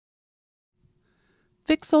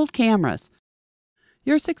fix old cameras.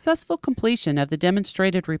 Your successful completion of the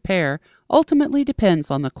demonstrated repair ultimately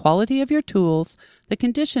depends on the quality of your tools, the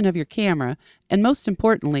condition of your camera, and most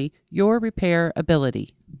importantly, your repair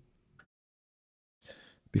ability.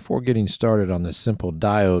 Before getting started on this simple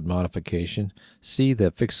diode modification, see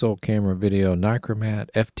the Fix Old Camera video Nikkormat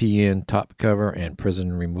FT N top cover and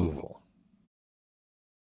prison removal.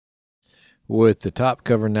 With the top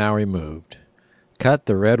cover now removed, cut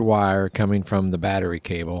the red wire coming from the battery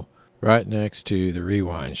cable right next to the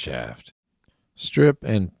rewind shaft. Strip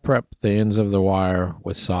and prep the ends of the wire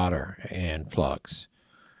with solder and flux.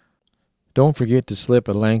 Don't forget to slip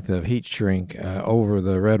a length of heat shrink over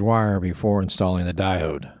the red wire before installing the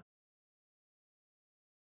diode.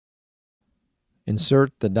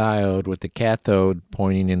 Insert the diode with the cathode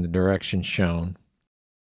pointing in the direction shown.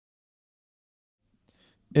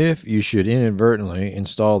 If you should inadvertently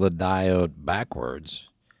install the diode backwards,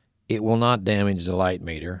 it will not damage the light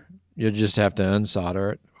meter. You'll just have to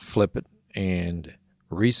unsolder it, flip it, and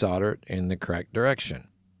resolder it in the correct direction.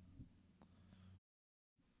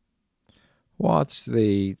 Watch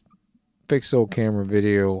the Fix Old Camera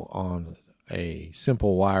video on a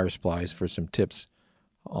simple wire splice for some tips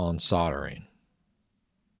on soldering.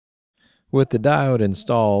 With the diode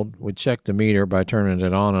installed, we check the meter by turning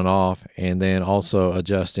it on and off, and then also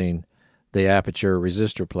adjusting the aperture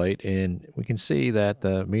resistor plate, and we can see that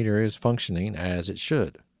the meter is functioning as it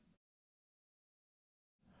should.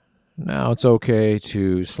 Now it's okay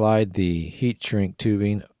to slide the heat shrink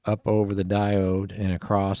tubing up over the diode and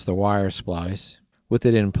across the wire splice. With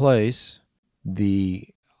it in place, the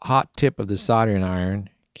hot tip of the soldering iron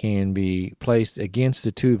can be placed against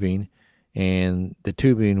the tubing, and the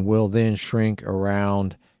tubing will then shrink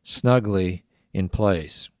around snugly in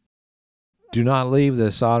place. Do not leave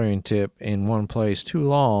the soldering tip in one place too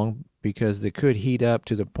long, because it could heat up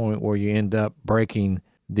to the point where you end up breaking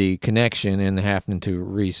the connection and having to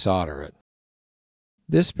resolder it.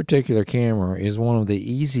 This particular camera is one of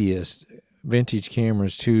the easiest vintage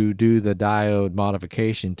cameras to do the diode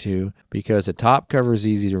modification to, because the top cover is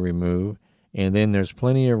easy to remove, and then there's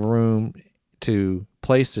plenty of room to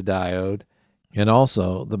place the diode, and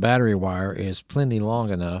also the battery wire is plenty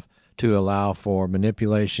long enough to allow for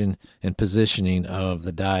manipulation and positioning of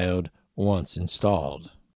the diode once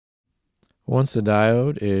installed. Once the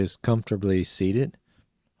diode is comfortably seated,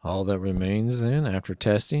 all that remains then after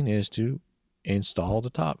testing is to install the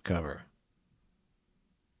top cover.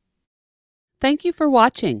 Thank you for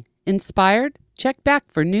watching. Inspired? Check back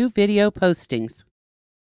for new video postings.